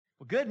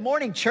Good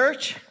morning,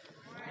 church.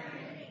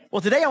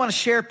 Well, today I want to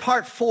share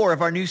part 4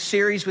 of our new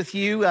series with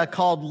you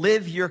called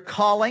Live Your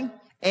Calling.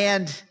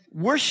 And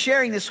we're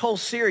sharing this whole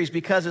series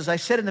because, as I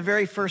said in the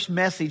very first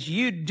message,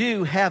 you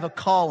do have a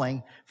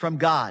calling from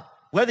God.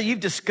 Whether you've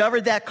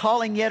discovered that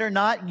calling yet or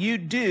not, you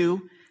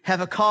do have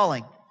a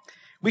calling.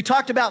 We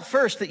talked about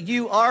first that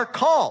you are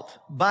called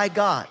by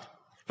God.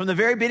 From the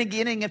very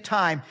beginning of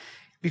time,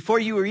 before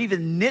you were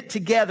even knit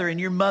together in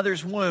your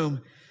mother's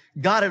womb,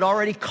 God had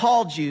already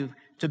called you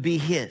to be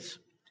His.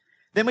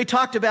 Then we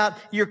talked about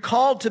you're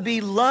called to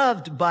be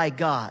loved by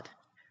God.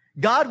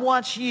 God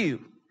wants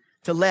you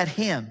to let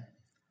Him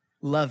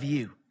love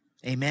you.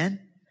 Amen?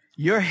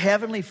 Your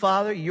Heavenly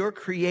Father, your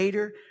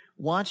Creator,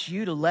 wants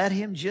you to let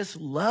Him just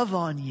love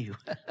on you.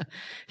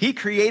 He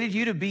created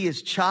you to be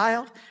His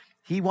child.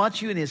 He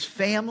wants you in His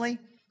family,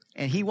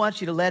 and He wants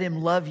you to let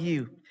Him love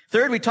you.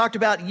 Third, we talked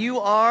about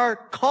you are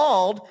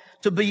called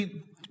to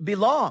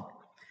belong.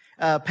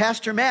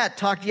 Pastor Matt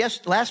talked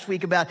last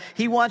week about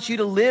he wants you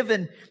to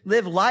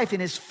live life in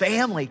His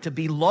family, to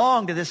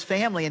belong to this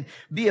family and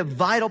be a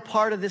vital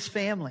part of this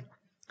family.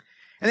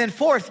 And then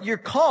fourth, you're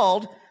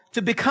called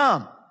to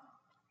become.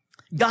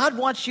 God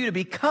wants you to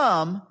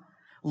become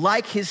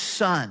like His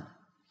Son.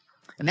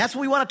 And that's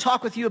what we want to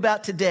talk with you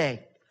about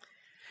today.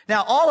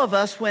 Now, all of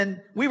us, when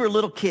we were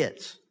little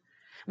kids,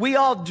 we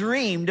all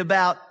dreamed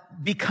about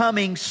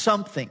becoming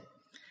something.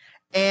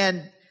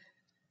 And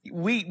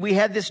we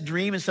had this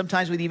dream, and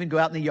sometimes we'd even go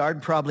out in the yard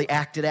and probably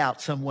act it out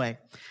some way.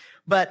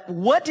 But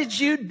what did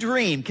you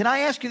dream? Can I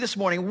ask you this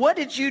morning, what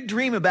did you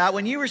dream about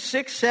when you were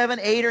 6, 7,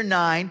 8, or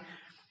 9?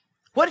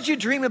 What did you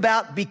dream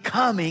about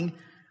becoming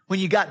when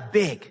you got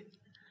big?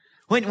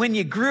 When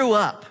you grew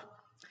up?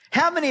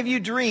 How many of you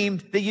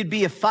dreamed that you'd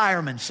be a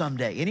fireman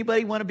someday?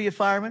 Anybody want to be a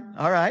fireman?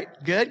 All right,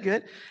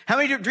 good. How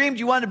many of you dreamed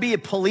you wanted to be a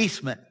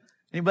policeman?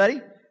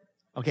 Anybody?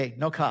 Okay,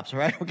 no cops, all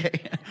right?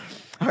 Okay.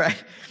 All right.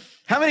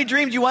 How many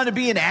dreamed you wanted to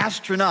be an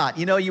astronaut?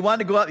 You know, you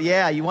wanted to go up,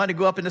 you wanted to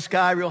go up in the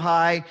sky real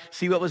high,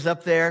 see what was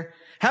up there.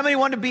 How many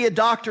wanted to be a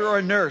doctor or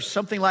a nurse?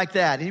 Something like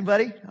that.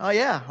 Anybody? Oh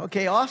yeah,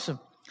 okay, awesome.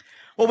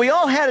 Well, we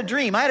all had a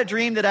dream. I had a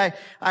dream that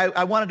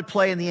I wanted to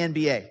play in the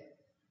NBA.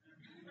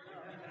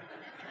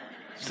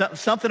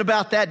 Something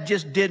about that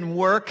just didn't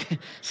work.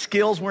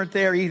 Skills weren't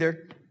there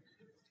either.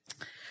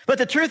 But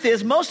the truth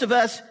is, most of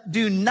us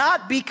do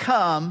not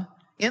become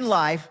in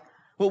life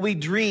what we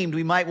dreamed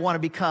we might want to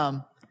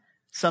become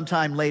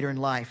sometime later in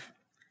life.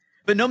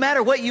 But no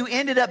matter what you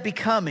ended up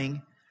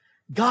becoming,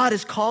 God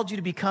has called you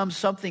to become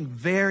something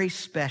very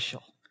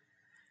special.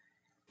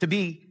 To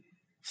be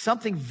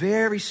something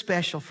very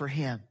special for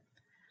Him.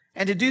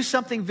 And to do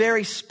something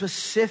very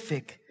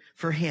specific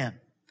for Him.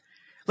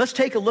 Let's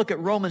take a look at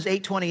Romans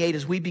 8:28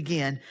 as we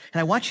begin. And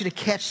I want you to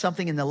catch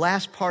something in the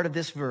last part of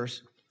this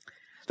verse.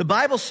 The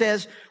Bible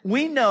says,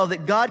 we know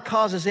that God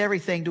causes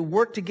everything to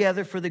work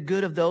together for the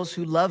good of those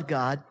who love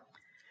God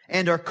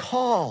and are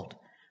called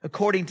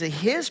according to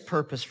His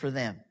purpose for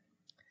them.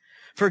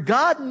 For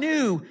God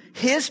knew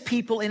His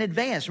people in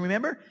advance.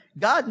 Remember?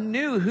 God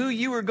knew who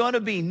you were going to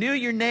be, knew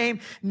your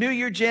name, knew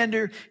your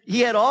gender.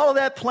 He had all of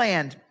that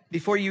planned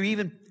before you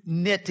even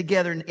knit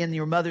together in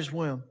your mother's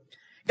womb.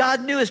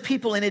 God knew His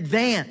people in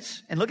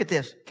advance. And look at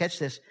this. Catch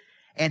this.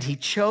 And He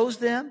chose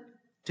them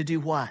to do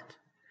what?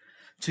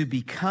 To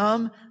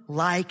become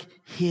like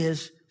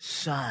His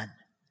Son.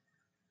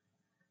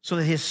 So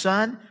that His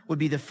Son would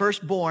be the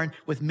firstborn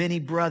with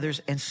many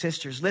brothers and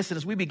sisters. Listen,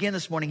 as we begin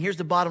this morning, here's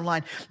the bottom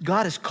line.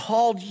 God has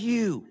called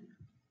you.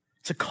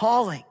 It's a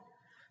calling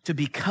to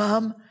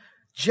become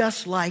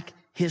just like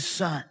His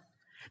Son.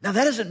 Now,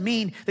 that doesn't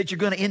mean that you're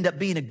going to end up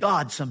being a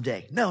God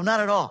someday. No, not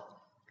at all.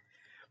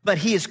 But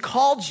He has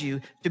called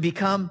you to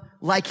become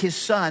like His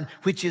Son,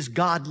 which is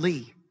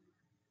godly,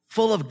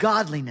 full of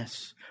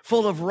godliness,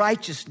 full of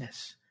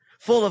righteousness,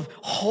 full of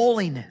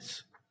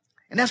holiness.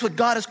 And that's what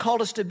God has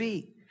called us to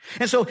be.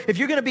 And so if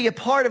you're going to be a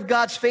part of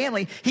God's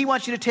family, He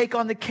wants you to take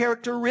on the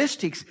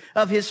characteristics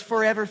of His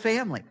forever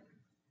family.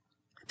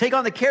 Take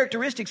on the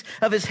characteristics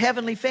of His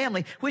heavenly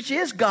family, which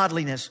is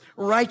godliness,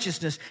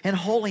 righteousness, and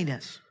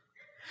holiness.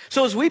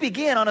 So as we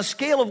begin on a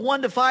scale of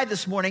 1 to 5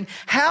 this morning,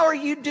 how are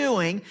you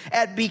doing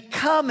at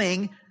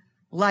becoming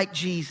like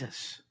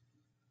Jesus?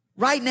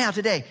 Right now,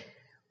 today,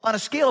 on a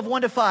scale of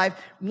 1 to 5,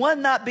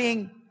 1 not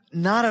being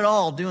not at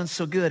all doing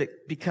so good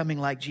at becoming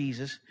like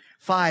Jesus.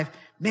 5,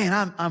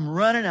 man, I'm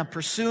running, I'm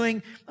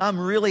pursuing, I'm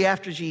really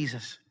after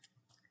Jesus.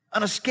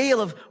 On a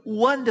scale of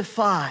 1 to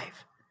 5,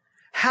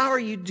 how are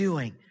you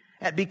doing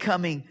at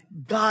becoming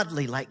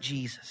godly like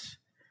Jesus?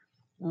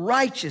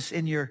 Righteous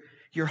in your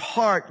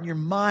heart and your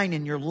mind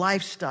and your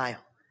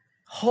lifestyle.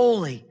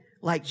 Holy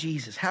like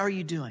Jesus. How are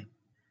you doing?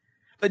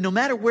 But no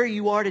matter where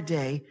you are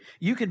today,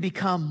 you can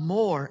become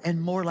more and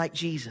more like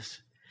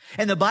Jesus.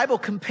 And the Bible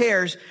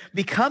compares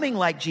becoming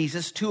like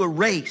Jesus to a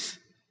race.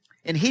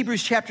 In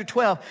Hebrews chapter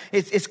 12,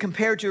 it's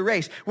compared to a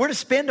race. We're to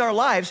spend our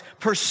lives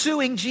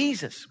pursuing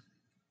Jesus.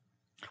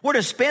 We're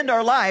to spend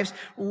our lives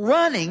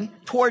running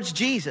towards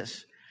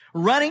Jesus,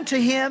 running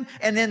to Him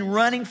and then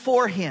running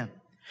for Him.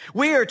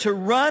 We are to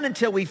run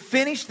until we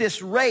finish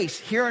this race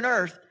here on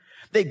earth,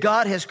 that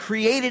God has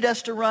created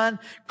us to run,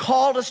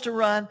 called us to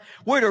run.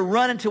 We're to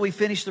run until we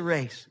finish the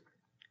race.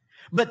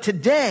 But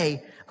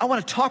today, I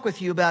want to talk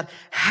with you about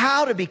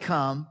how to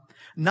become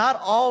not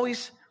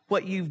always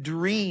what you've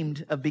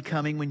dreamed of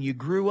becoming when you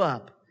grew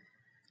up,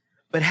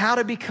 but how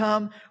to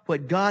become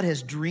what God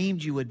has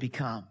dreamed you would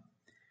become,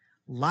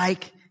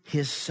 like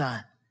His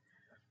Son.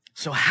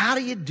 So how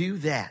do you do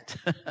that?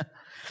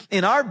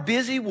 In our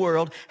busy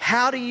world,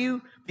 how do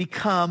you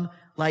become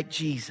like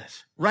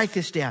Jesus? Write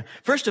this down.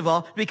 First of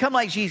all, to become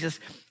like Jesus,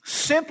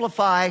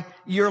 simplify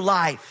your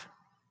life.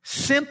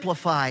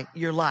 Simplify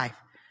your life.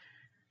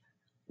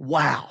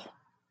 Wow.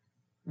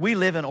 We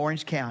live in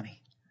Orange County.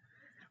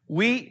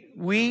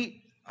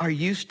 We are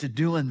used to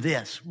doing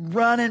this,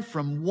 running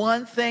from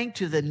one thing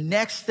to the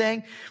next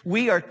thing.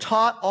 We are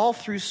taught all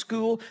through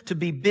school to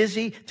be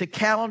busy, to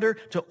calendar,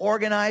 to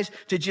organize,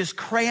 to just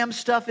cram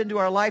stuff into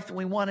our life that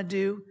we want to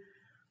do.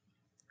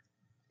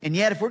 And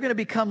yet, if we're going to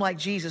become like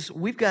Jesus,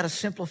 we've got to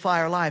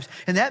simplify our lives.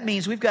 And that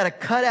means we've got to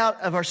cut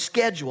out of our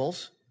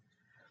schedules,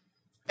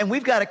 and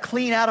we've got to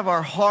clean out of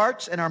our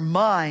hearts and our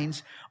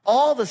minds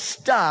all the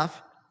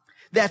stuff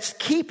that's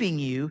keeping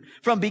you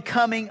from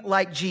becoming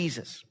like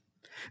Jesus.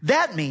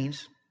 That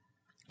means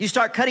you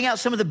start cutting out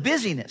some of the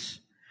busyness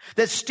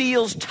that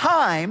steals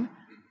time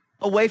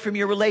away from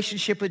your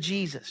relationship with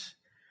Jesus.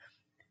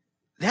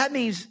 That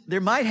means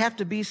there might have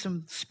to be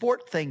some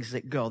sport things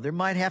that go. There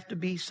might have to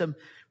be some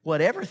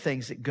whatever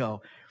things that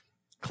go,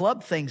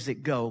 club things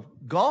that go,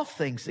 golf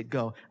things that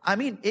go. I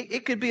mean,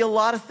 it could be a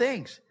lot of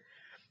things.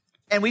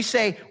 And we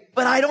say,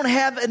 but I don't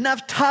have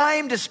enough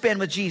time to spend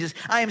with Jesus.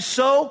 I am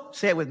so,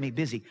 say it with me,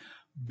 busy.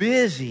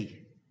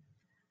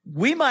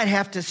 We might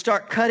have to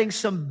start cutting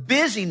some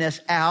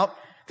busyness out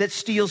that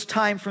steals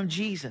time from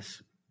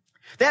Jesus.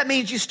 That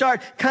means you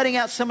start cutting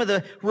out some of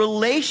the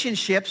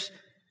relationships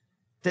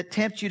that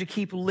tempt you to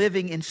keep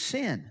living in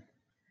sin.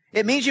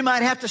 It means you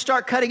might have to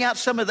start cutting out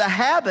some of the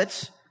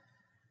habits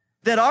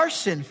that are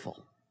sinful.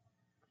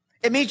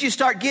 It means you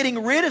start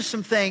getting rid of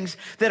some things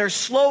that are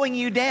slowing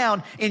you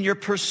down in your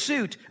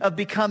pursuit of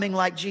becoming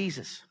like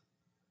Jesus.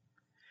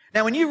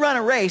 Now, when you run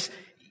a race,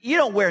 you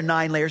don't wear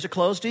 9 layers of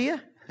clothes, do you?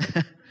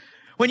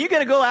 When you're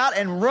going to go out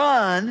and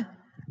run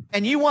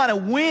and you want to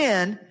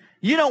win,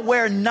 you don't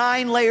wear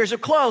 9 layers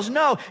of clothes.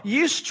 No,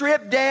 you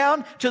strip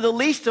down to the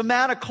least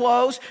amount of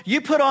clothes.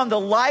 You put on the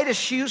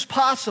lightest shoes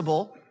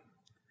possible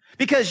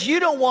because you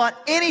don't want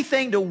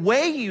anything to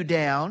weigh you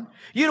down.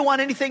 You don't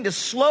want anything to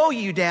slow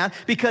you down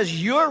because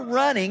you're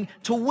running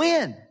to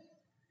win.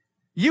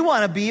 You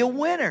want to be a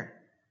winner.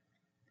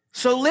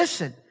 So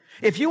listen,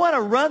 if you want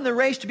to run the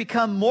race to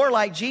become more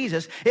like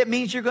Jesus, it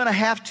means you're going to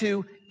have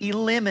to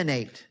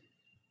eliminate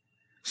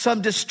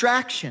some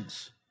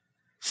distractions,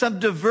 some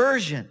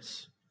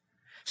diversions,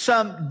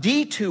 some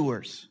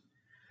detours,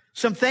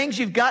 some things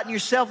you've gotten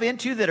yourself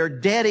into that are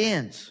dead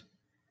ends,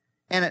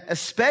 and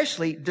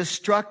especially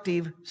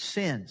destructive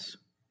sins.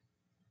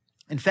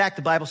 In fact,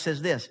 the Bible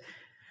says this,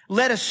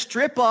 let us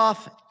strip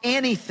off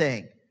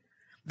anything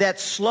that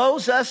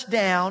slows us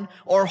down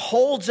or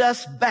holds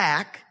us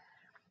back,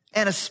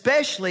 and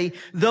especially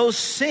those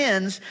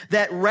sins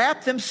that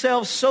wrap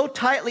themselves so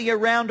tightly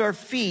around our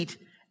feet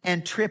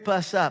and trip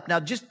us up. Now,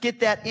 just get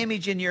that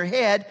image in your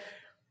head.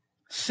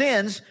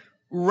 Sins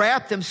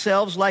wrap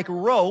themselves like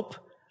rope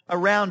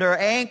around our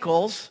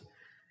ankles,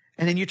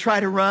 and then you try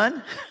to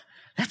run.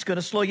 That's going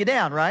to slow you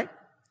down, right?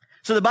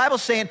 So the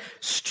Bible's saying,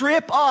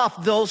 strip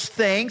off those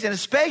things, and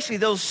especially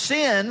those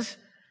sins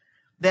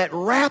that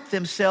wrap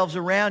themselves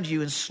around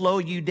you and slow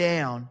you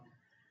down.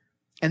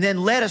 And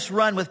then let us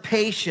run with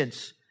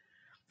patience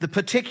the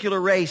particular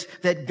race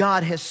that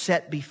God has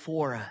set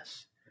before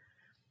us.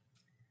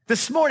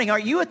 This morning, are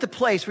you at the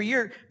place where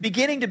you're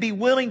beginning to be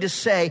willing to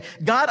say,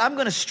 God, I'm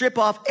going to strip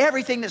off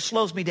everything that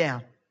slows me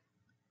down?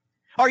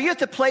 Are you at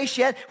the place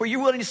yet where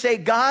you're willing to say,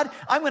 God,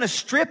 I'm going to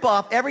strip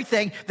off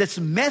everything that's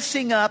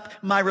messing up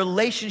my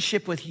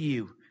relationship with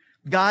you?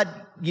 God,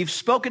 you've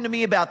spoken to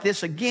me about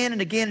this again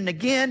and again and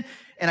again,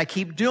 and I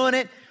keep doing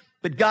it.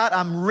 But God,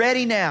 I'm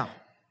ready now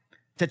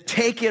to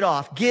take it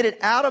off, get it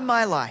out of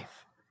my life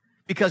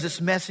because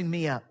it's messing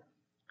me up.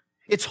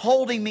 It's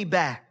holding me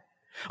back.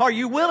 Are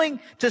you willing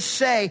to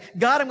say,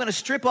 God, I'm going to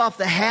strip off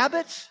the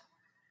habits,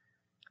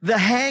 the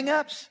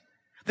hang-ups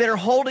that are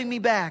holding me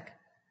back?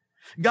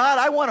 God,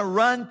 I want to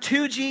run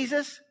to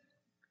Jesus.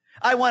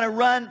 I want to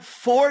run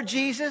for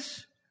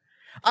Jesus.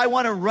 I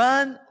want to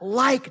run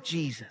like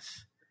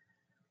Jesus.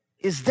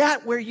 Is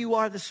that where you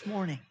are this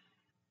morning?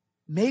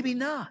 Maybe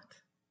not.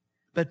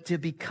 But to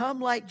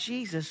become like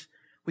Jesus,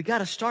 we got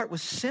to start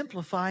with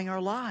simplifying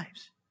our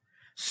lives.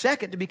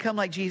 Second, to become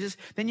like Jesus,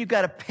 then you've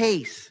got to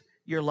pace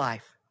your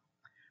life.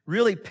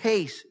 Really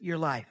pace your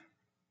life.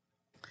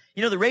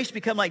 You know, the race to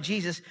become like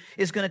Jesus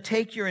is going to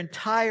take your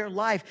entire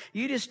life.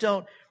 You just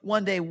don't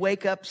one day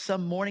wake up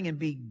some morning and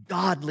be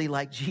godly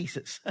like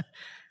Jesus.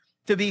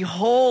 To be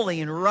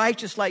holy and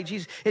righteous like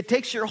Jesus. It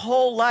takes your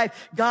whole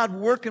life, God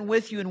working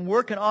with you and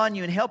working on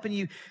you and helping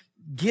you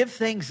give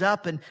things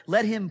up and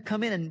let Him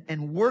come in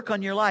and work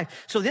on your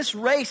life. So this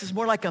race is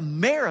more like a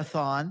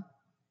marathon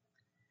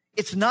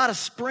It's not a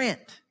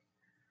sprint.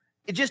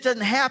 It just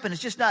doesn't happen.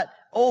 It's just not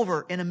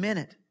over in a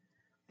minute.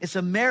 It's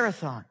a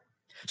marathon.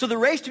 So the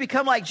race to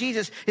become like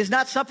Jesus is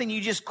not something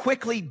you just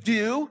quickly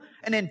do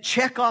and then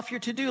check off your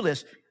to-do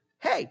list.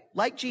 Hey,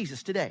 like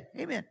Jesus today.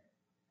 Amen.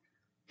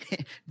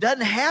 It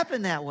doesn't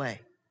happen that way.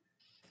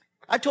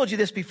 I've told you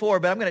this before,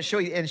 but I'm going to show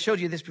you, and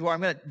showed you this before.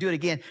 I'm going to do it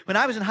again. When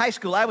I was in high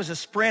school, I was a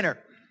sprinter.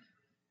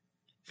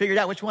 Figured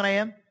out which one I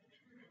am?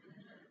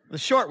 The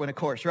short one, of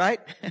course, right?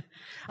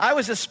 I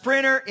was a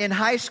sprinter in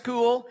high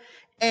school,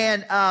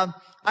 and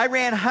I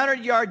ran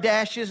 100-yard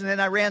dashes, and then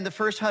I ran the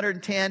first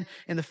 110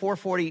 in the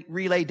 440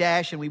 relay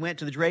dash, and we went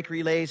to the Drake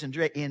Relays in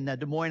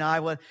Des Moines,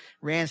 Iowa,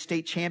 ran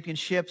state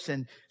championships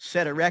and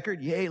set a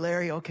record. Yay,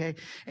 Larry, okay.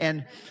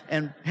 And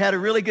had a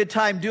really good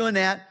time doing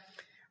that.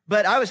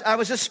 But I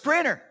was a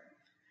sprinter.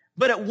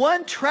 But at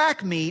one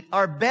track meet,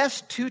 our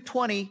best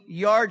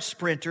 220-yard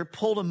sprinter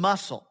pulled a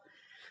muscle.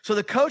 So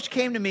the coach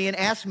came to me and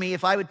asked me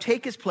if I would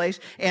take his place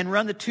and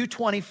run the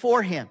 220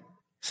 for him.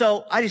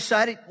 So I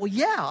decided, well,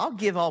 yeah, I'll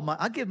give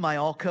my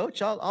all,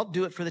 coach. I'll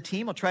do it for the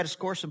team. I'll try to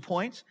score some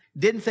points.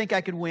 Didn't think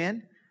I could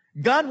win.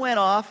 Gun went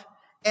off,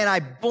 and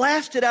I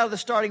blasted out of the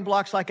starting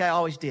blocks like I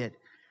always did.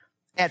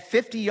 At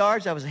 50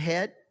 yards, I was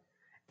ahead.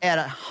 At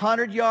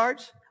 100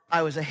 yards,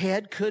 I was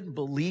ahead. Couldn't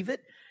believe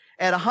it.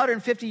 At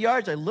 150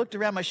 yards, I looked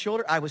around my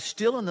shoulder. I was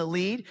still in the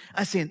lead.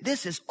 I said,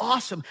 this is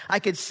awesome. I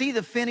could see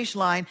the finish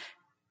line,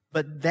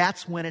 but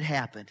that's when it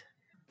happened.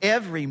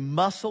 Every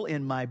muscle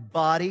in my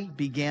body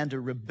began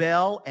to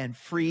rebel and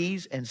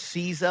freeze and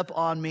seize up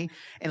on me.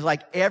 And it's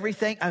like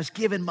everything, I was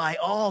giving my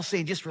all,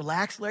 saying, just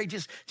relax, Larry,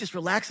 just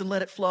relax and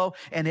let it flow.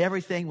 And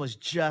everything was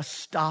just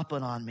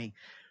stopping on me.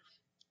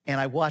 And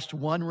I watched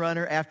one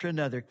runner after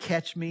another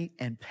catch me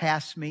and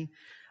pass me.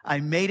 I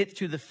made it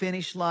to the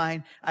finish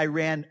line. I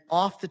ran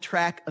off the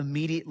track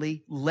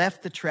immediately,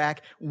 left the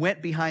track,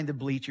 went behind the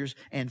bleachers,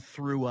 and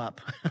threw up.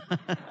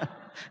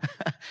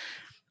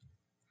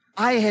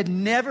 I had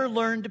never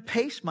learned to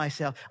pace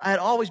myself. I had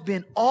always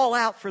been all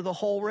out for the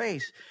whole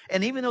race.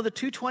 And even though the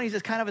 220s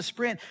is kind of a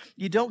sprint,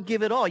 you don't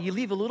give it all. You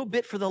leave a little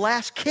bit for the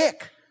last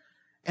kick.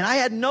 And I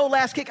had no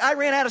last kick. I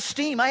ran out of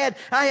steam. I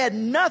had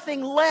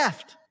nothing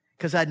left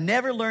because I'd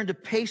never learned to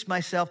pace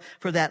myself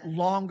for that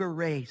longer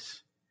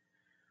race.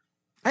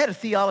 I had a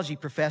theology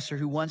professor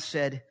who once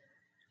said,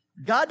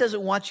 God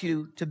doesn't want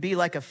you to be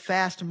like a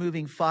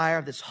fast-moving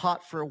fire that's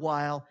hot for a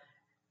while,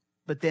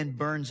 but then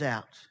burns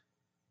out.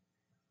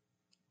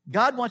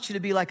 God wants you to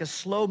be like a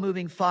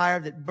slow-moving fire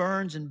that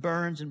burns and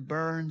burns and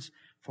burns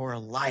for a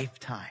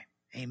lifetime.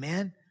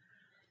 Amen?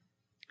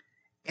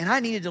 And I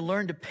needed to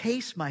learn to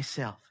pace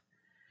myself.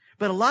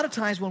 But a lot of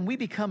times when we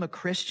become a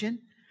Christian,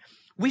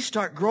 we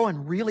start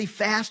growing really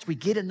fast. We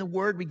get in the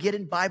Word, we get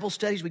in Bible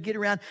studies, we get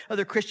around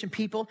other Christian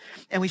people,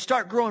 and we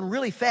start growing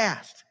really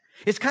fast.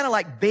 It's kind of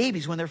like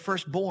babies when they're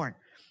first born.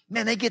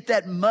 Man, they get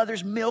that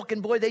mother's milk,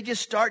 and boy, they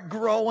just start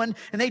growing,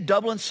 and they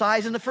double in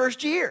size in the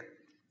first year.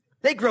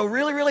 They grow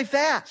really, really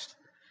fast.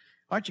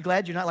 Aren't you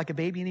glad you're not like a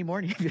baby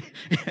anymore?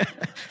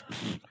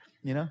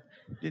 You know?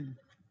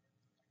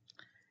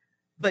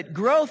 But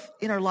growth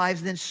in our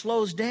lives then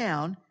slows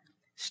down.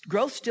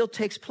 Growth still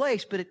takes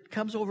place, but it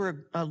comes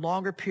over a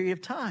longer period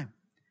of time.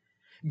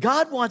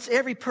 God wants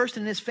every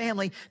person in His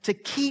family to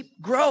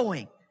keep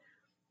growing,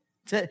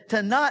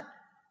 to not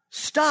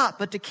stop,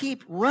 but to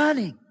keep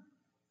running.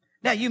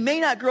 Now, you may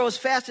not grow as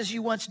fast as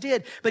you once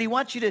did, but He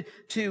wants you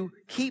to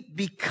keep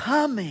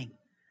becoming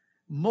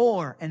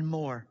more and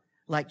more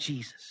like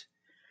Jesus.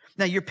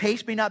 Now, your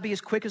pace may not be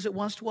as quick as it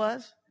once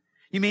was.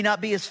 You may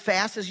not be as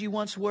fast as you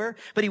once were,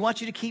 but He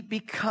wants you to keep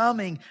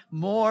becoming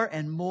more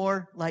and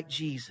more like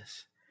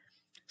Jesus.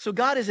 So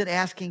God isn't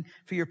asking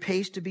for your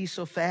pace to be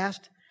so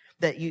fast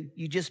that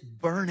you just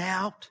burn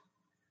out.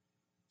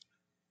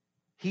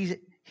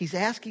 He's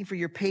asking for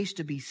your pace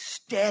to be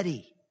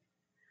steady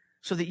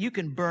so that you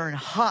can burn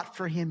hot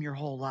for Him your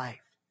whole life.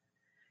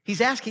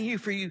 He's asking you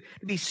for you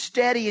to be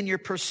steady in your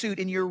pursuit,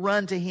 in your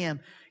run to Him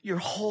your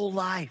whole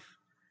life.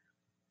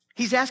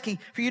 He's asking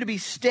for you to be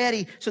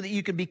steady so that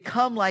you can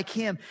become like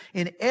Him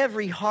in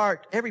every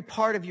heart, every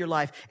part of your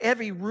life,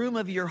 every room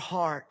of your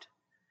heart.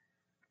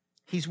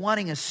 He's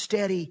wanting a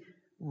steady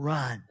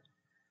run.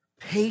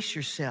 Pace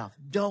yourself.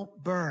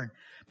 Don't burn,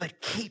 but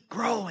keep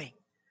growing.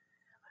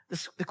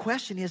 The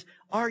question is,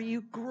 are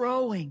you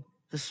growing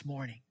this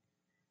morning?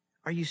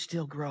 Are you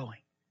still growing?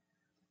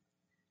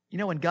 You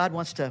know, when God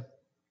wants to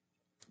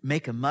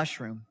make a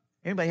mushroom,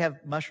 anybody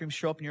have mushrooms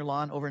show up in your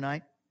lawn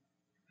overnight?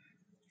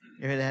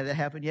 You ever had that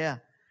happen? Yeah.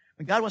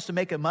 When God wants to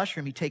make a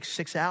mushroom, He takes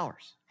 6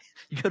 hours.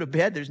 You go to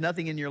bed, there's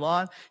nothing in your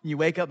lawn, and you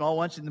wake up and all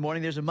once in the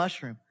morning there's a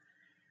mushroom.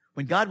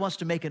 When God wants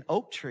to make an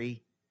oak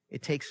tree,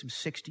 it takes Him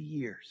 60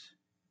 years.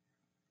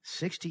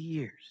 60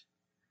 years.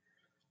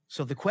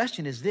 So the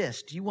question is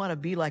this: do you want to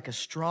be like a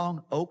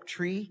strong oak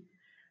tree?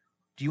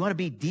 Do you want to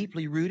be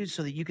deeply rooted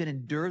so that you can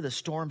endure the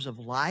storms of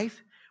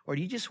life? Or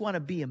do you just want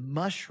to be a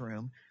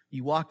mushroom?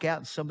 You walk out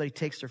and somebody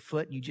takes their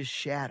foot and you just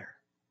shatter.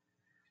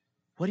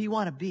 What do you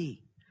want to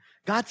be?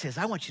 God says,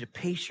 I want you to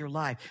pace your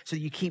life so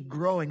that you keep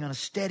growing on a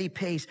steady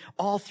pace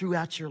all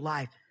throughout your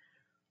life.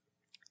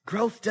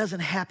 Growth doesn't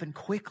happen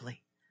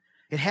quickly.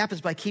 It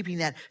happens by keeping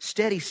that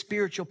steady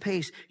spiritual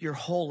pace your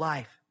whole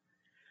life.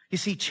 You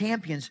see,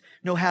 champions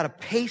know how to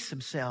pace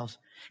themselves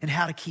and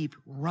how to keep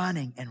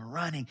running and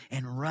running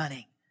and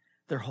running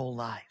their whole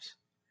lives.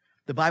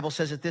 The Bible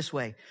says it this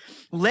way: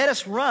 let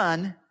us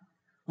run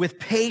with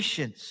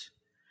patience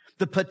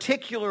the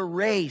particular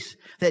race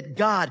that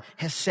God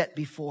has set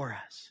before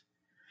us.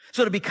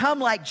 So to become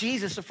like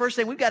Jesus, the first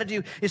thing we've got to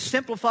do is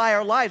simplify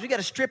our lives. We've got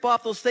to strip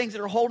off those things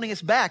that are holding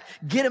us back,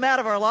 get them out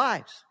of our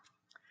lives.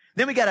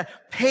 Then we got to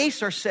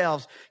pace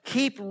ourselves,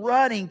 keep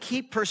running,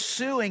 keep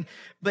pursuing,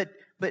 but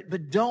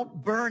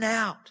don't burn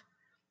out.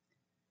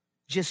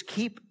 Just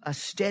keep a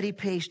steady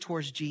pace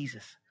towards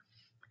Jesus.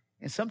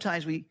 And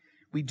sometimes we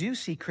do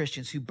see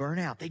Christians who burn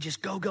out. They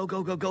just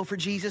go for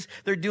Jesus.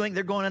 They're going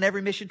on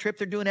every mission trip.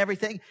 They're doing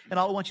everything. And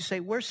all at once you say,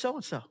 where's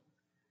so-and-so?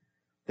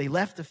 They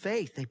left the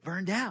faith. They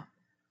burned out.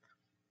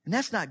 And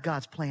that's not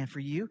God's plan for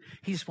you.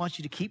 He just wants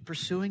you to keep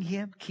pursuing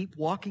Him, keep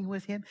walking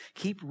with Him,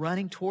 keep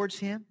running towards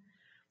Him,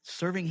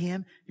 serving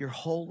Him your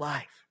whole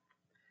life.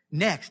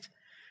 Next,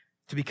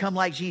 to become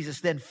like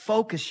Jesus, then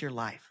focus your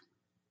life.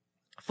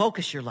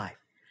 Focus your life.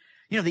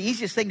 You know, the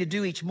easiest thing to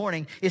do each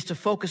morning is to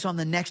focus on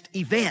the next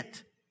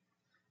event.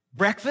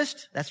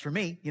 Breakfast, that's for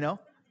me,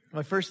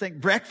 my first thing.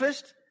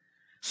 Breakfast,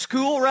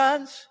 school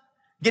runs,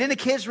 getting the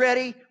kids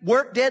ready,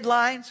 work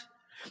deadlines.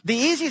 The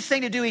easiest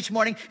thing to do each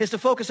morning is to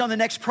focus on the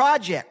next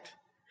project.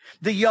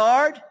 The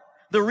yard,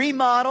 the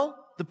remodel,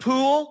 the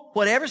pool,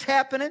 whatever's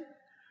happening.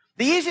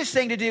 The easiest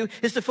thing to do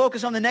is to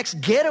focus on the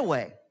next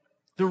getaway.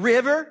 The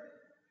river,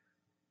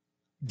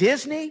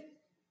 Disney,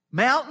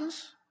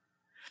 mountains.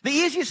 The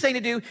easiest thing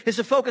to do is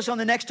to focus on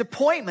the next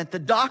appointment, the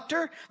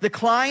doctor, the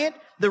client,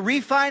 the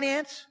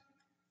refinance.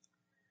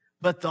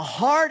 But the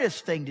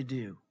hardest thing to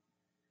do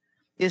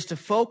is to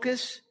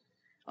focus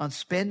on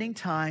spending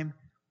time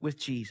with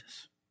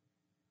Jesus.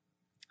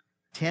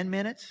 10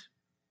 minutes.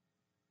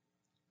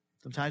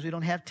 Sometimes we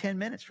don't have 10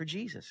 minutes for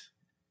Jesus.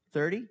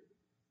 30,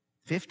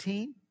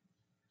 15.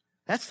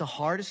 That's the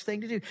hardest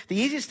thing to do. The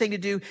easiest thing to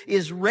do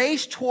is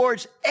race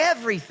towards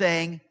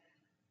everything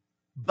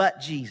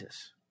but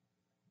Jesus.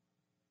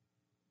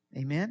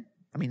 Amen?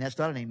 I mean, that's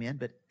not an amen,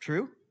 but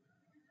true.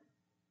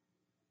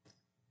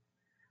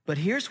 But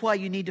here's why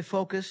you need to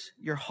focus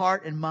your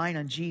heart and mind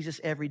on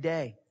Jesus every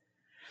day.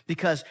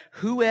 Because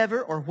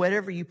whoever or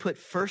whatever you put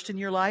first in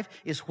your life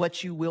is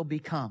what you will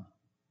become.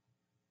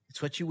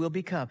 It's what you will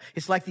become.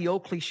 It's like the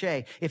old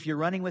cliche: if you're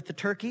running with the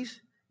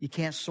turkeys, you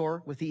can't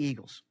soar with the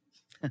eagles.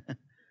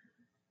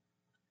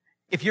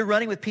 If you're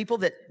running with people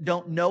that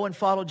don't know and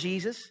follow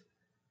Jesus,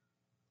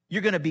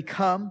 you're going to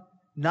become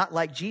not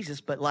like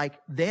Jesus, but like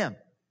them.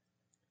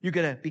 You're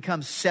going to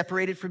become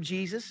separated from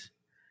Jesus.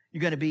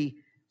 You're going to be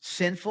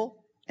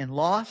sinful and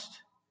lost.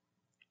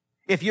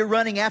 If you're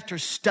running after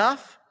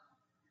stuff,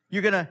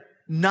 you're going to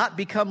not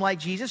become like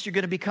Jesus. You're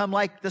going to become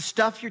like the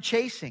stuff you're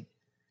chasing.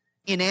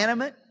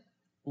 Inanimate,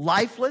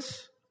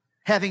 lifeless,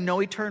 having no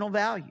eternal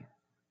value.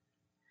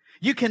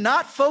 You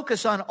cannot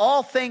focus on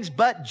all things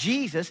but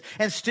Jesus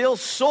and still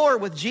soar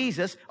with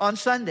Jesus on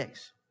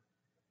Sundays.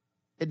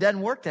 It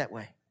doesn't work that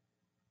way.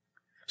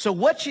 So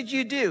what should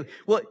you do?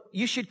 Well,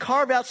 you should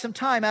carve out some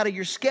time out of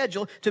your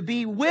schedule to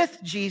be with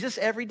Jesus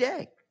every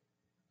day.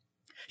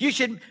 You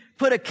should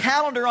put a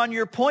calendar on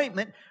your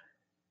appointment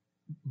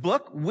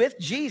book with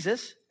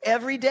Jesus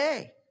every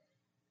day.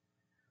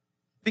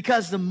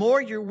 Because the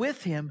more you're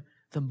with Him,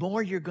 the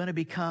more you're going to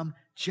become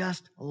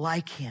just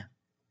like Him.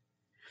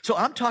 So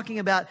I'm talking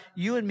about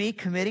you and me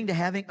committing to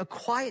having a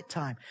quiet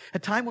time. A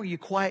time where you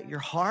quiet your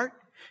heart,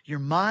 your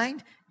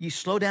mind, you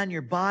slow down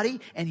your body,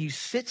 and you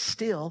sit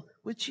still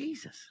with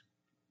Jesus.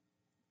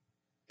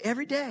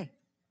 Every day.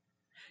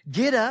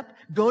 Get up,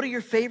 go to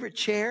your favorite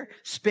chair,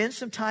 spend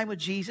some time with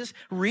Jesus,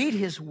 read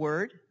His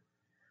Word,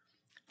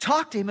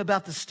 talk to Him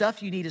about the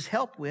stuff you need His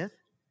help with,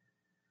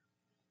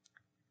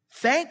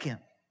 thank Him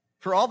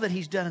for all that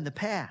He's done in the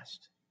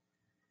past,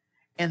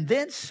 and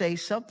then say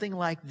something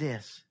like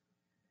this: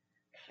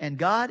 and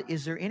God,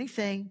 is there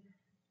anything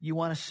you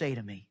want to say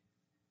to me?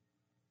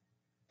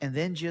 And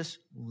then just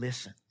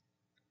listen.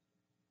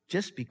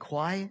 Just be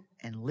quiet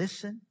and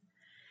listen.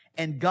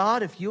 And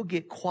God, if you'll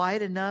get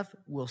quiet enough,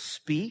 will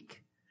speak.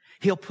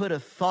 He'll put a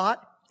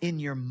thought in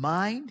your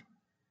mind.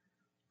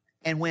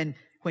 And when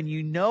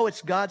you know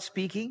it's God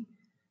speaking,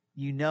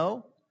 you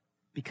know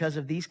because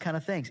of these kind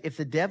of things. If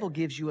the devil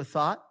gives you a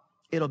thought,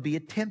 it'll be a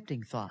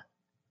tempting thought.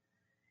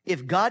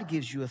 If God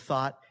gives you a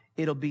thought,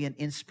 it'll be an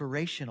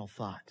inspirational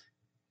thought.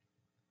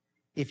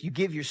 If you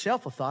give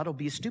yourself a thought, it'll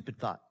be a stupid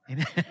thought.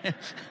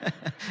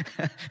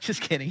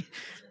 Just kidding.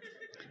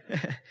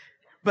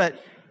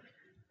 But,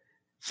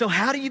 so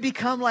how do you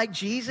become like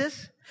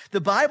Jesus?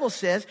 The Bible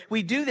says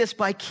we do this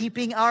by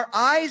keeping our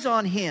eyes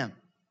on Him.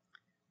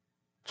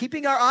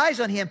 Keeping our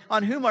eyes on Him,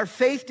 on whom our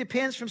faith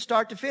depends from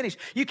start to finish.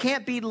 You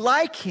can't be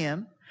like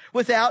Him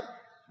without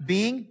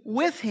being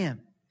with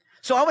Him.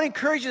 So I want to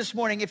encourage you this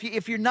morning,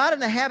 if you're not in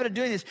the habit of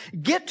doing this,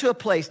 get to a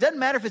place. Doesn't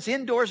matter if it's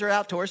indoors or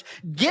outdoors.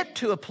 Get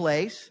to a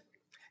place.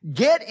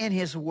 Get in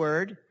His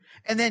Word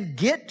and then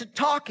get to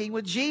talking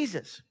with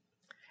Jesus.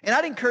 And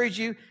I'd encourage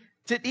you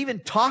to even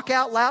talk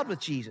out loud with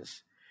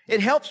Jesus. It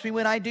helps me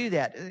when I do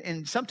that.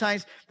 And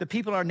sometimes the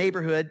people in our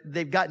neighborhood,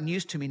 they've gotten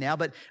used to me now,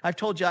 but I've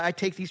told you I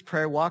take these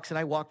prayer walks and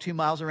I walk 2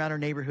 miles around our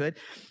neighborhood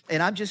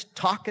and I'm just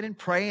talking and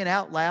praying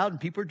out loud and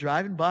people are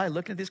driving by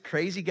looking at this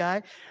crazy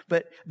guy.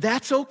 But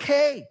that's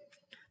okay.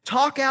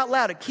 Talk out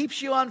loud. It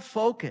keeps you on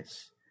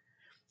focus.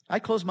 I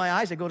close my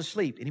eyes, I go to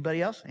sleep.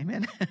 Anybody else?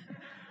 Amen.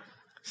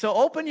 So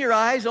open your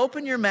eyes,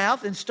 open your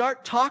mouth, and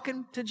start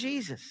talking to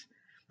Jesus.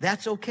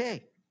 That's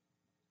okay.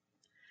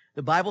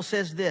 The Bible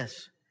says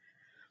this,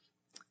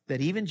 that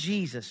even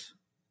Jesus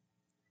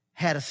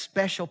had a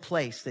special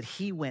place that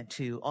he went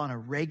to on a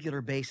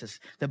regular basis.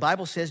 The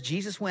Bible says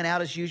Jesus went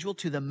out as usual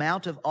to the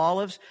Mount of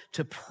Olives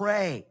to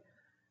pray.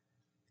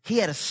 He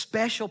had a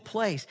special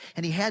place,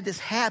 and he had this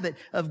habit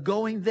of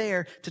going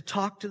there to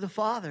talk to the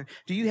Father.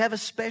 Do you have a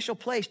special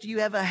place? Do you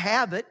have a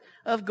habit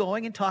of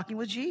going and talking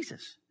with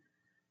Jesus?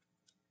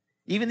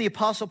 Even the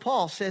Apostle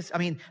Paul says,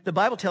 the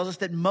Bible tells us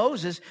that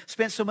Moses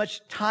spent so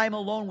much time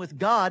alone with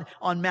God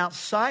on Mount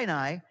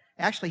Sinai.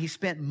 Actually, he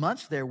spent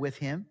months there with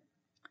him.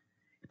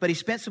 But he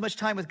spent so much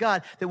time with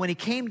God that when he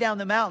came down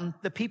the mountain,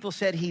 the people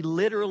said he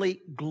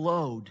literally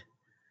glowed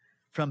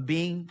from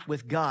being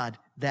with God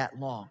that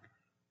long.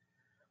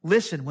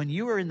 Listen, when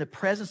you are in the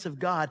presence of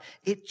God,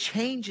 it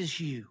changes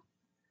you.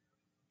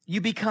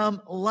 You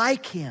become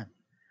like him.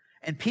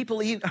 And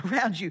people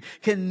around you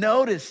can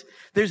notice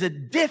there's a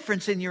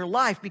difference in your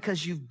life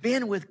because you've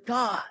been with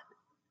God.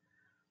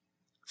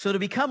 So to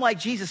become like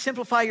Jesus,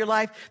 simplify your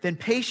life, then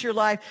pace your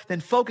life, then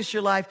focus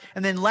your life,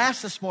 and then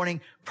last this morning,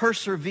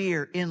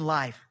 persevere in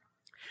life.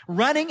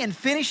 Running and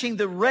finishing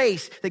the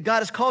race that God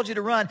has called you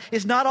to run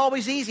is not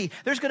always easy.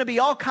 There's going to be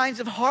all kinds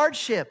of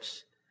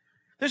hardships.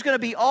 There's going to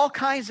be all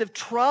kinds of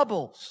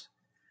troubles.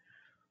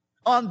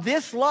 On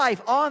this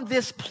life, on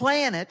this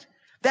planet,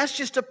 that's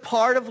just a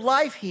part of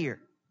life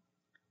here.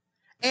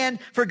 And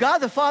for God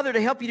the Father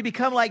to help you to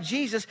become like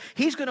Jesus,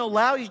 he's going to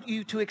allow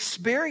you to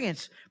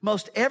experience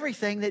most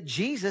everything that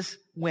Jesus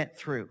went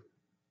through.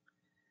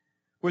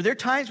 Were there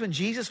times when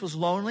Jesus was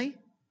lonely?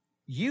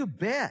 You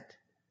bet.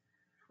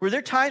 Were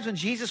there times when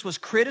Jesus was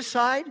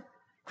criticized?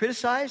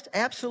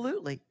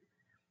 Absolutely.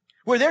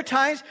 Were there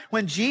times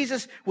when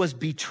Jesus was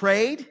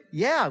betrayed?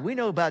 Yeah, we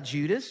know about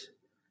Judas.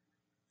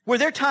 Were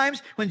there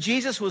times when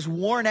Jesus was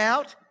worn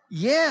out?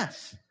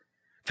 Yes.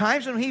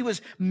 Times when he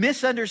was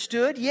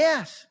misunderstood?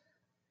 Yes.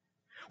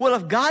 Well,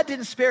 if God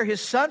didn't spare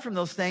his Son from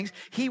those things,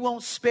 he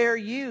won't spare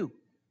you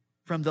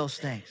from those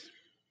things.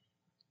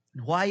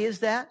 And why is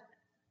that?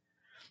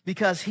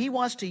 Because he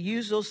wants to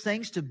use those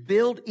things to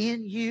build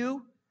in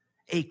you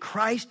a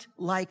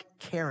Christ-like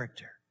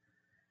character.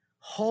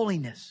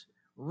 Holiness,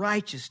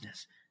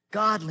 righteousness,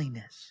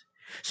 godliness.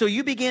 So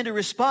you begin to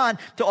respond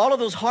to all of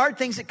those hard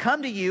things that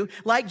come to you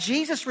like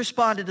Jesus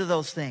responded to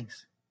those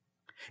things.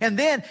 And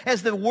then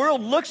as the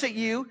world looks at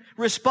you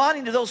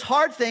responding to those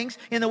hard things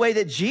in the way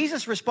that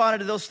Jesus responded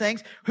to those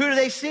things, who do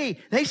they see?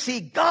 They see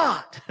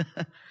God.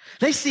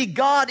 They see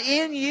God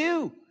in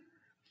you.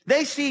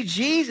 They see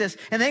Jesus,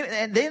 and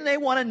then they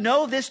want to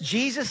know this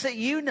Jesus that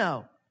you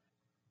know.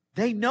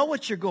 They know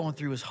what you're going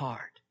through is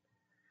hard.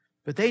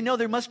 But they know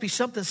there must be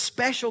something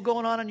special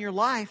going on in your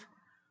life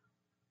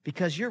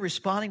because you're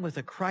responding with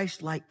a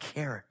Christ-like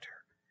character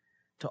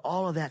to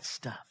all of that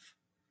stuff.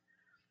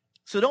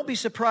 So don't be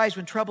surprised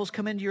when troubles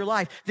come into your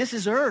life. This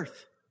is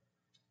earth.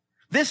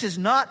 This is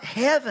not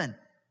heaven.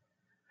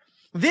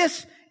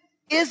 This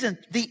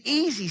isn't the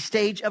easy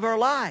stage of our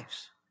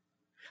lives.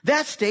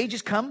 That stage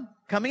is coming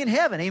in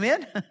heaven.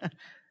 Amen?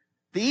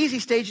 The easy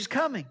stage is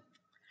coming.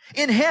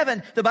 In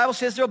heaven, the Bible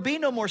says there'll be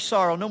no more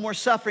sorrow, no more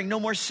suffering, no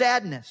more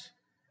sadness.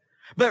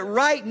 But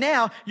right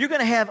now, you're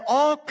going to have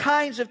all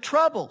kinds of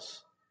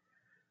troubles.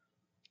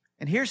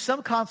 And here's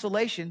some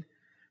consolation,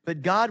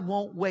 but God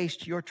won't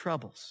waste your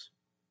troubles.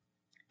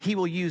 He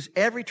will use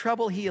every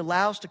trouble he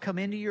allows to come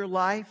into your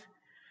life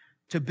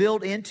to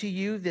build into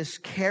you this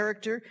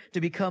character,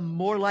 to become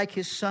more like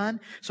his Son.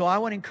 So I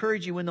want to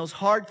encourage you, when those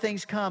hard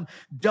things come,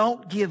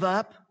 don't give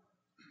up.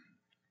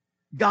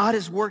 God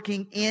is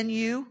working in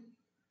you,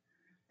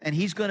 and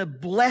he's going to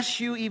bless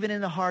you even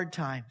in the hard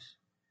times.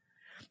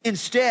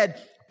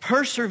 Instead,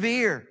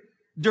 persevere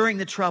during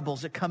the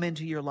troubles that come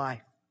into your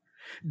life.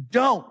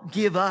 Don't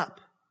give up.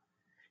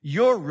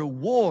 Your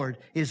reward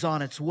is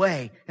on its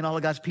way. And all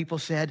of God's people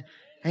said,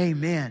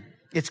 amen.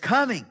 It's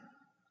coming.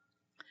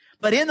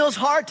 But in those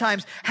hard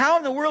times, how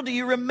in the world do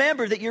you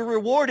remember that your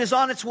reward is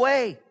on its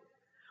way?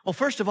 Well,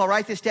 first of all,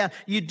 write this down.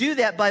 You do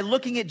that by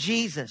looking at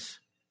Jesus.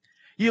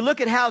 You look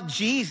at how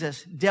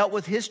Jesus dealt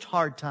with his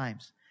hard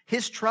times,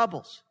 his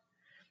troubles.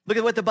 Look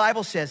at what the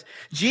Bible says.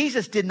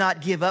 Jesus did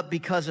not give up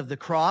because of the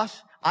cross.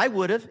 I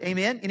would have.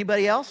 Amen.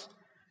 Anybody else?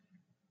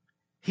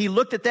 He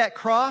looked at that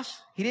cross.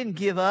 He didn't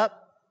give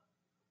up.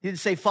 He didn't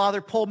say,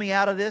 Father, pull me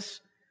out of this.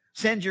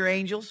 Send your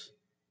angels.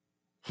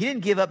 He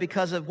didn't give up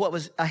because of what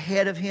was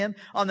ahead of him.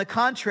 On the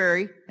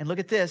contrary, and look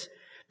at this,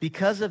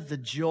 because of the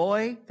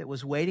joy that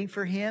was waiting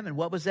for him. And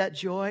what was that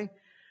joy?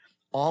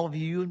 All of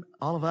you,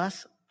 all of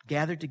us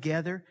gathered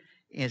together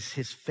as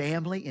his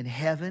family in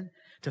heaven,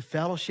 to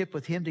fellowship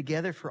with him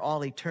together for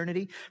all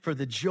eternity, for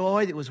the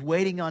joy that was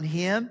waiting on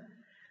him.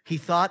 He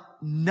thought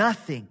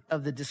nothing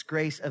of the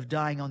disgrace of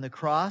dying on the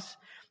cross,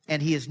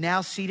 and he is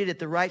now seated at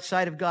the right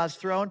side of God's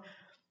throne.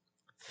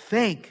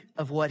 Think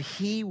of what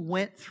he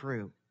went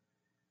through.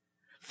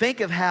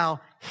 Think of how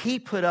he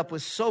put up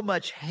with so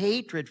much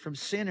hatred from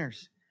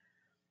sinners.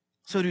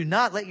 So do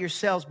not let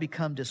yourselves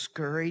become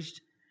discouraged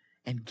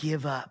and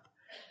give up.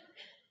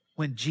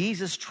 When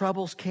Jesus'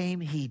 troubles came,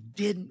 he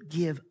didn't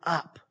give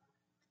up.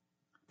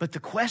 But the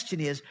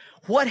question is,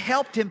 what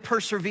helped him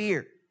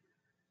persevere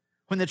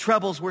when the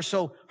troubles were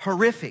so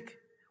horrific?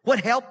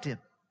 What helped him?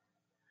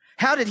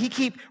 How did he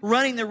keep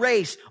running the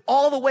race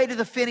all the way to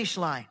the finish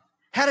line?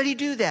 How did he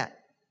do that?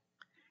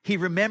 He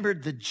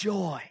remembered the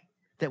joy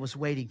that was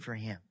waiting for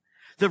him,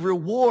 the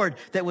reward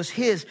that was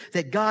his,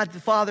 that God the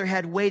Father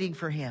had waiting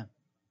for him.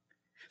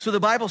 So the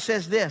Bible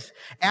says this,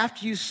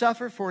 after you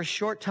suffer for a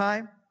short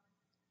time,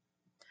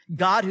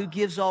 God who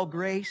gives all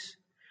grace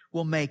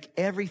will make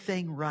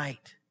everything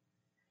right.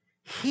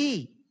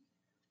 He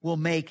will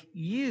make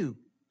you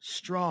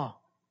strong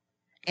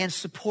and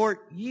support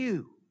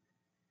you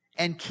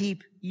and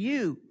keep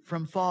you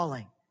from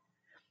falling.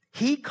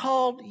 He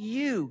called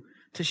you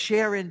to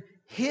share in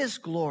his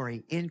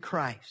glory in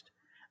Christ,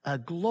 a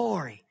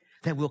glory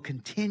that will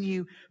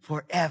continue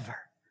forever.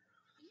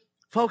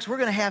 Folks, we're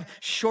going to have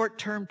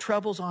short-term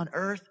troubles on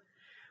earth,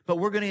 but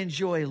we're going to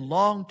enjoy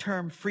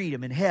long-term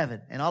freedom in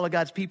heaven. And all of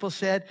God's people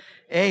said,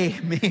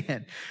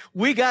 amen.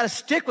 We got to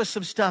stick with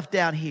some stuff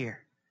down here.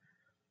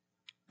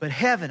 But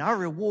heaven, our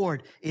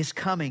reward is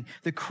coming.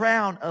 The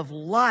crown of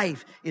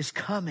life is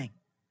coming.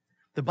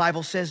 The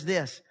Bible says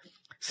this,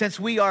 since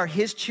we are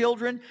his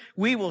children,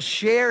 we will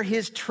share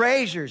his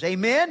treasures.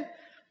 Amen?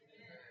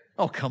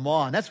 Oh, come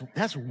on. That's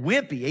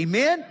wimpy.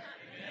 Amen?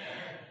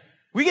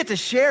 We get to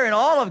share in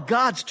all of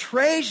God's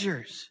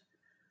treasures.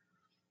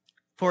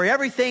 For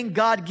everything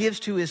God gives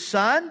to his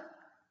Son,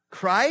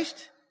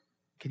 Christ,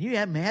 can you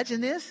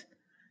imagine this?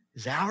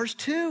 Is ours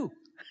too.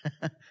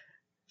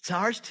 It's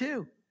ours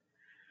too.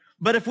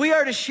 But if we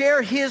are to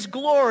share his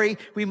glory,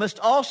 we must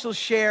also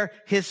share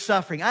his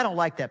suffering. I don't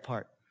like that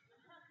part.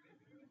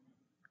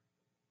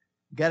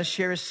 You've got to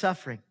share his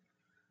suffering.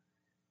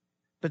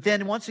 But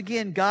then once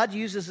again, God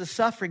uses the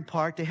suffering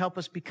part to help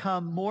us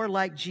become more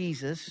like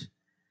Jesus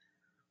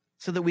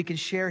so that we can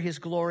share his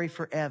glory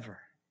forever.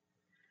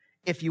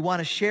 If you want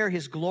to share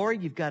his glory,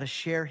 you've got to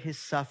share his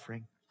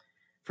suffering.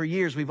 For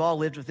years, we've all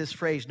lived with this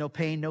phrase, no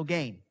pain, no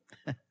gain.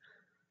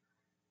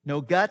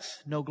 No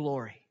guts, no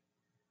glory.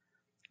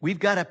 We've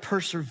got to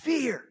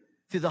persevere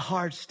through the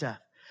hard stuff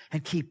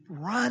and keep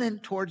running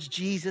towards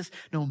Jesus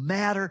no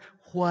matter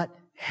what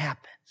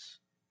happens.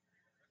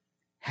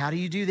 How do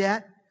you do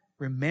that?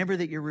 Remember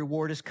that your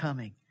reward is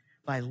coming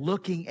by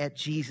looking at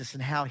Jesus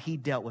and how he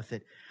dealt with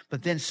it.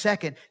 But then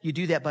second, you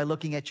do that by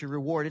looking at your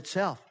reward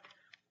itself.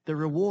 The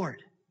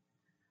reward.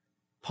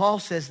 Paul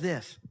says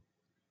this,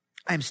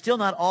 I'm still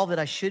not all that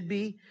I should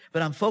be,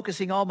 but I'm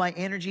focusing all my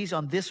energies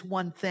on this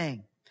one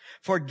thing.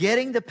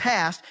 Forgetting the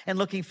past and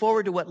looking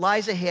forward to what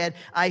lies ahead,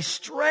 I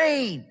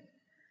strain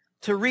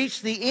to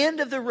reach the end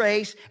of the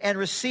race and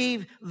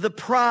receive the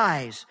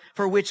prize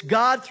for which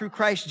God, through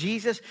Christ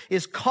Jesus,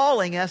 is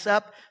calling us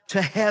up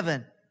to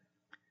heaven.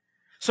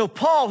 So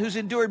Paul, who's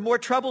endured more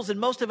troubles than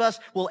most of us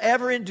will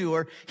ever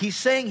endure, he's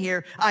saying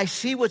here, I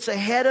see what's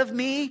ahead of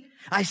me.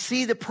 I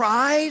see the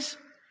prize.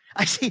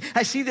 I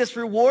see this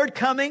reward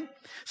coming.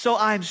 So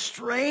I'm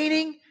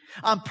straining.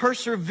 I'm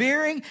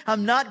persevering.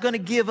 I'm not going to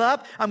give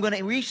up. I'm going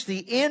to reach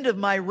the end of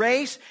my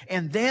race,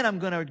 and then I'm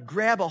going to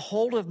grab a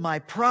hold of my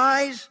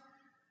prize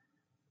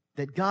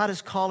that God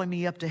is calling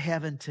me up to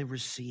heaven to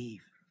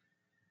receive.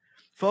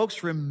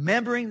 Folks,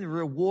 remembering the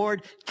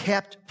reward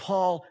kept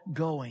Paul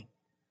going.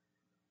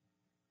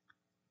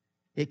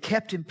 It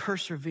kept him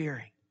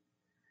persevering.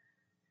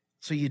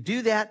 So you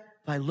do that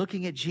by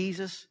looking at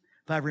Jesus,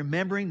 by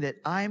remembering that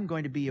I am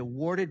going to be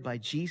awarded by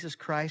Jesus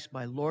Christ,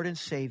 my Lord and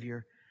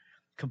Savior,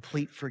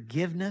 complete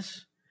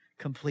forgiveness,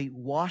 complete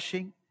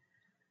washing,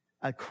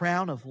 a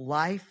crown of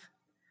life,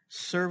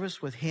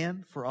 service with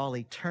him for all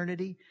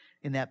eternity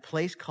in that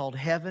place called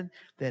heaven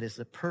that is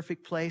the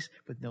perfect place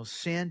with no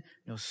sin,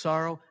 no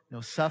sorrow, no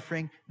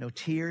suffering, no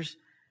tears.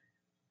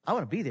 I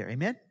want to be there.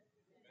 Amen?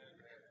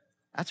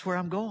 That's where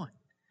I'm going.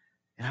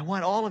 And I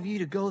want all of you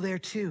to go there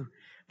too.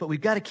 But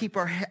we've got to keep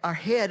our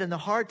head in the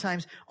hard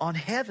times on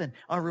heaven,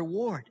 our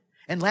reward.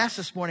 And last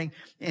this morning,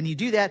 and you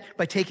do that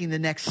by taking the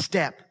next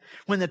step.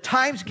 When the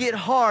times get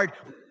hard,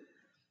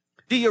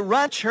 do you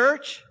run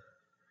church?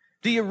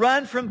 Do you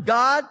run from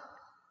God?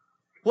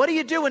 What do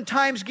you do when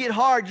times get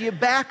hard? Do you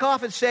back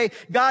off and say,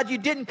 God, you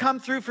didn't come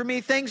through for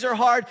me. Things are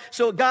hard.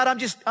 So God, I'm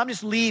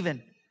just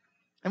leaving.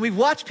 And we've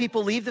watched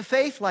people leave the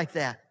faith like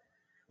that.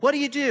 What do?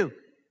 You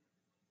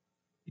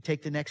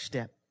take the next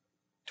step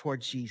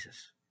towards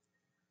Jesus.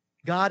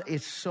 God,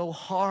 it's so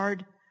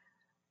hard.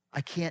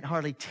 I can't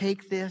hardly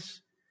take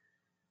this,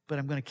 but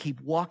I'm going to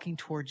keep walking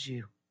towards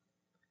you.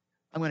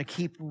 I'm going to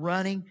keep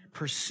running,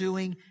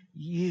 pursuing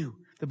you.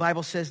 The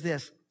Bible says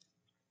this,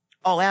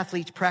 All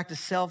athletes practice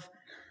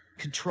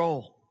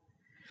self-control.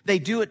 They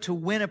do it to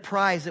win a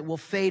prize that will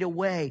fade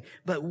away,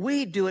 but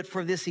we do it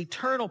for this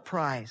eternal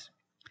prize.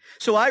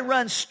 So I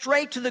run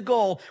straight to the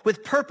goal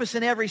with purpose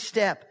in every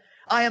step.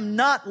 I am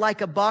not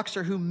like a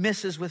boxer who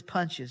misses with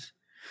punches.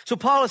 So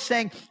Paul is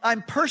saying,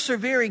 I'm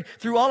persevering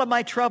through all of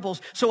my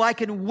troubles so I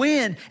can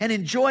win and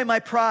enjoy my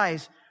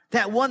prize,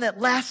 that one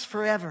that lasts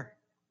forever.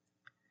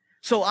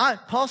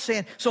 Paul's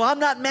saying, so I'm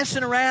not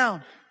messing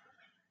around.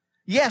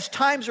 Yes,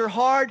 times are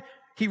hard.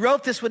 He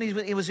wrote this when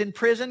he was in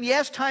prison.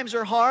 Yes, times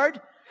are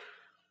hard,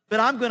 but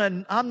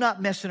I'm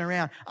not messing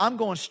around. I'm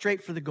going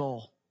straight for the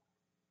goal.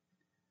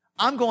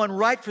 I'm going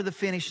right for the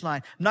finish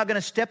line. I'm not going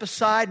to step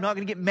aside. I'm not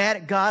going to get mad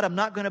at God. I'm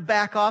not going to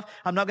back off.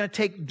 I'm not going to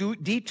take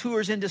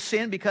detours into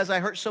sin because I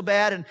hurt so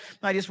bad and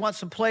I just want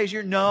some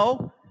pleasure.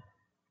 No.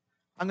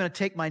 I'm going to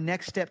take my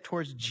next step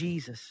towards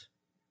Jesus,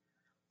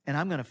 and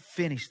I'm going to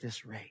finish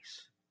this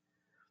race.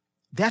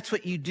 That's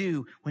what you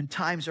do when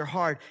times are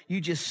hard.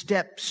 You just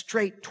step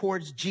straight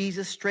towards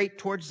Jesus, straight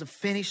towards the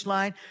finish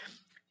line.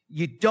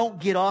 You don't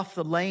get off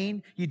the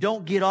lane. You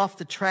don't get off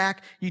the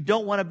track. You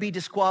don't want to be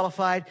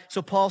disqualified.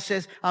 So Paul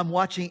says, I'm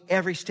watching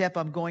every step.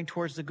 I'm going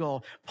towards the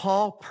goal.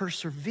 Paul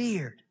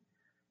persevered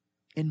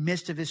in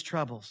midst of his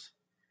troubles.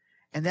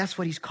 And that's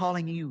what he's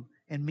calling you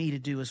and me to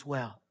do as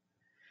well.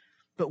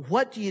 But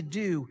what do you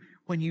do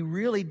when you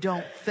really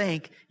don't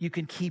think you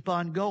can keep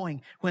on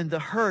going? When the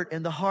hurt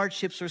and the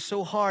hardships are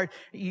so hard,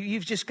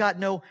 you've just got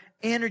no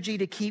energy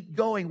to keep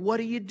going. What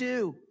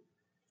do?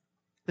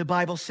 The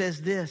Bible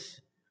says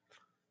this.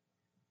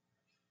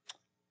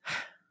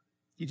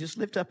 You just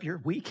lift up your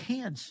weak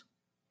hands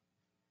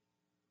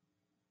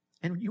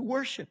and you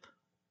worship.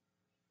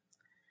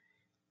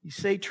 You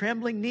say,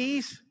 trembling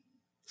knees,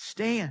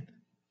 stand.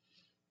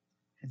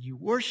 And you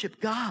worship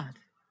God.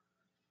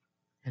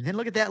 And then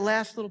look at that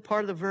last little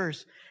part of the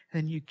verse.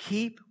 And you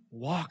keep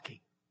walking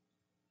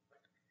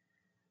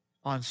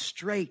on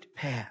straight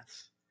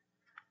paths,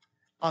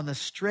 on the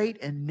straight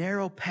and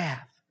narrow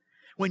path.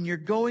 When you're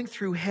going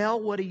through hell,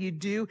 what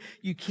do?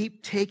 You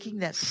keep taking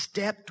that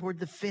step toward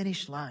the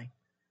finish line.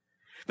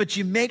 But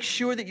you make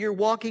sure that you're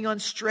walking on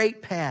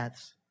straight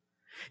paths.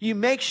 You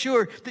make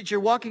sure that you're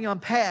walking on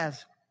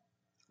paths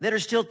that are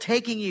still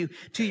taking you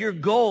to your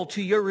goal,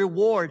 to your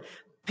reward.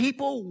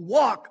 People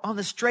walk on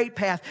the straight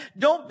path.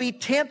 Don't be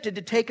tempted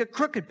to take a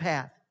crooked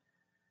path.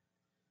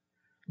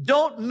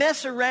 Don't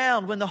mess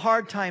around when the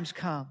hard times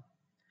come.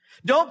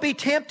 Don't be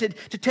tempted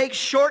to take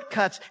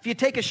shortcuts. If you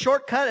take a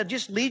shortcut, it'll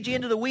just lead you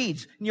into the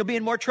weeds and you'll be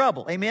in more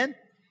trouble. Amen?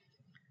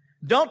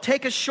 Don't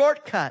take a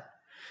shortcut.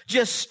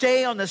 Just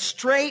stay on the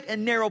straight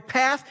and narrow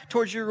path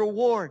towards your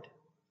reward.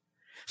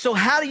 So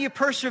how do you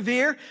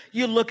persevere?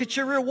 You look at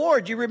your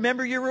reward. You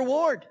remember your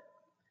reward.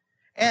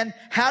 And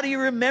how do you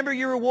remember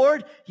your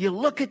reward? You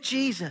look at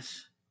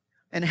Jesus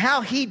and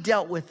how He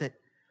dealt with it.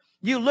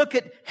 You look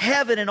at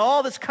heaven and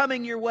all that's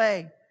coming your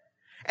way.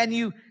 And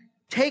you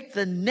take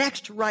the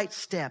next right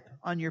step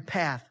on your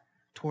path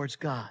towards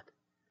God.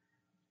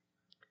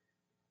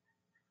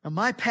 Now,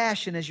 my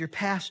passion as your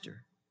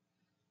pastor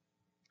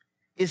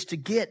is to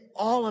get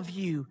all of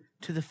you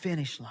to the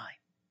finish line.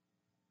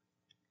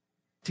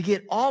 To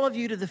get all of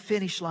you to the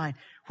finish line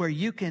where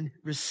you can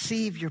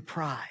receive your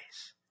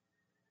prize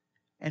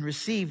and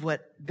receive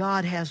what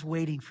God has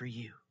waiting for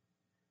you.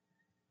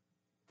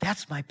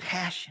 That's my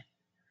passion.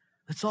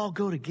 Let's all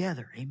go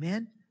together.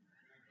 Amen?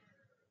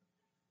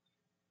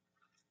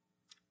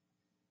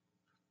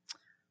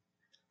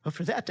 But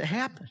for that to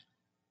happen,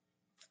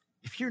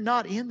 if you're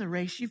not in the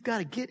race, you've got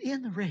to get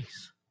in the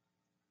race.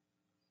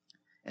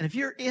 And if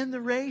you're in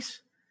the race,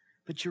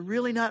 but you're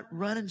really not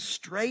running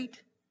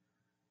straight,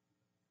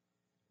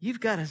 you've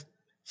got to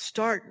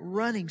start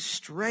running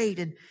straight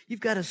and you've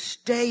got to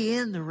stay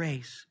in the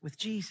race with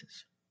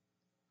Jesus.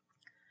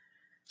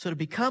 So to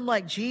become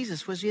like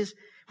Jesus, which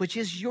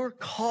is your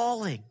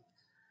calling,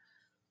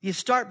 you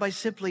start by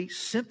simply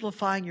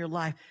simplifying your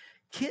life.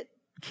 Get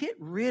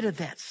rid of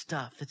that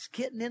stuff that's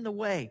getting in the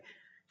way.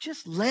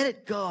 Just let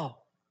it go.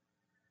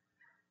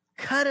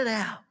 Cut it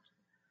out.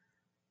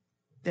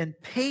 Then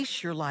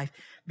pace your life.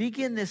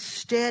 Begin this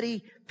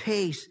steady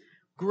pace,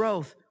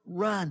 growth,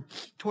 run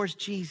towards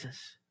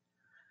Jesus.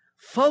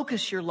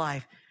 Focus your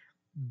life.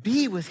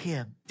 Be with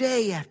Him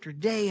day after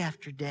day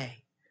after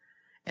day.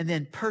 And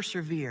then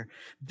persevere.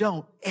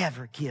 Don't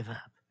ever give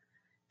up.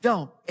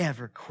 Don't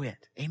ever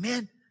quit.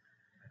 Amen?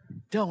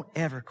 Don't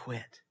ever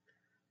quit.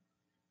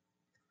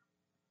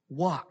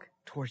 Walk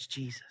towards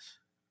Jesus.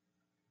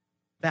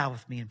 Bow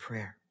with me in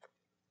prayer.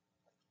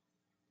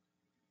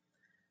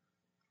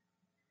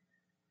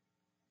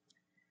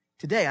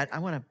 Today, I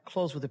want to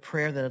close with a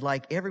prayer that I'd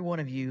like every one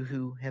of you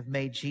who have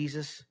made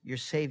Jesus your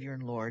Savior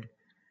and Lord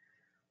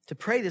to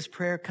pray this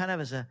prayer kind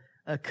of as a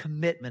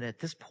commitment at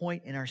this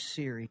point in our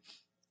series.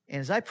 And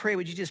as I pray,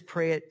 would you just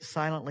pray it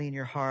silently in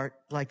your heart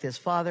like this?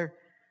 Father,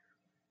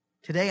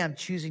 today I'm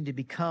choosing to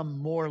become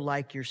more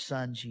like your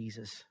Son,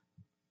 Jesus.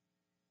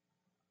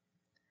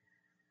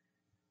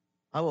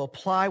 I will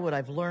apply what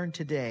I've learned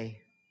today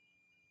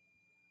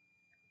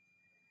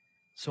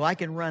so I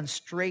can run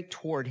straight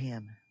toward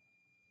Him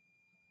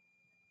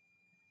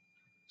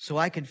so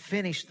I can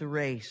finish the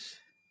race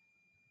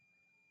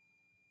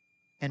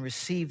and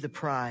receive the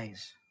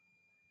prize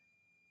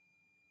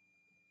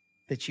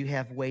that you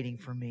have waiting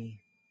for me.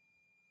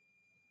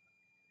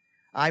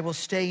 I will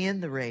stay in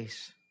the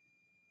race,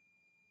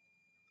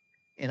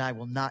 and I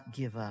will not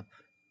give up.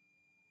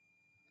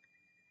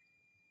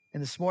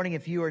 And this morning,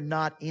 if you are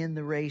not in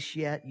the race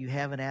yet, you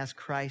haven't asked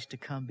Christ to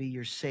come be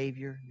your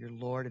Savior, your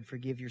Lord, and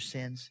forgive your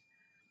sins,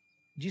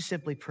 would you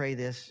simply pray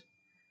this?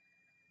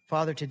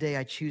 Father, today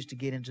I choose to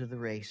get into the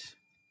race,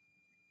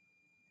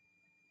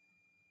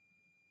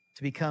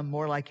 to become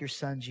more like your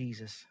Son,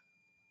 Jesus.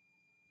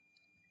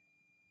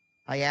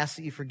 I ask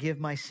that you forgive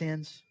my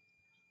sins,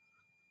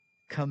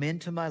 come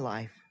into my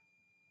life,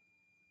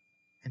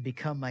 and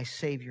become my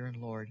Savior and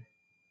Lord.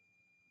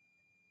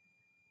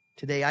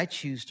 Today I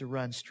choose to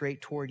run straight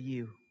toward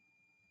you,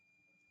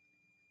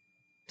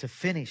 to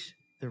finish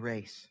the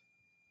race,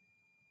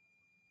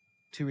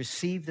 to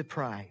receive the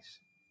prize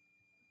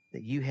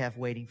that you have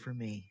waiting for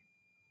me.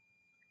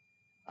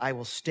 I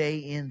will stay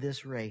in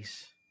this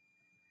race,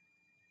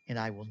 and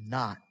I will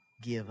not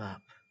give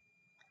up.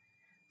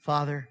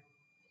 Father,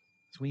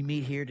 as we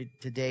meet here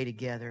today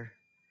together,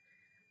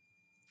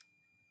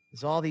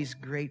 as all these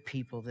great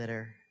people that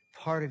are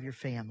part of your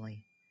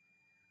family,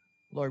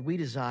 Lord, we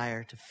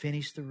desire to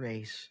finish the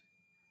race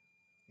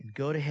and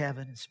go to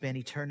heaven and spend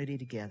eternity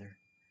together.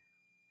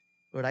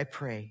 Lord, I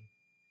pray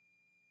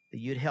that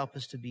you'd help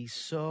us to be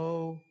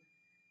so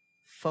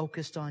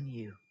focused on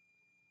you,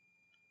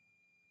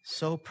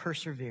 so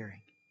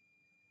persevering,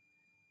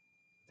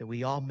 that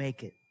we all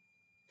make it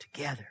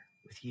together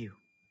with you.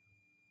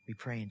 We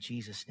pray in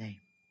Jesus'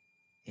 name.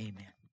 Amen.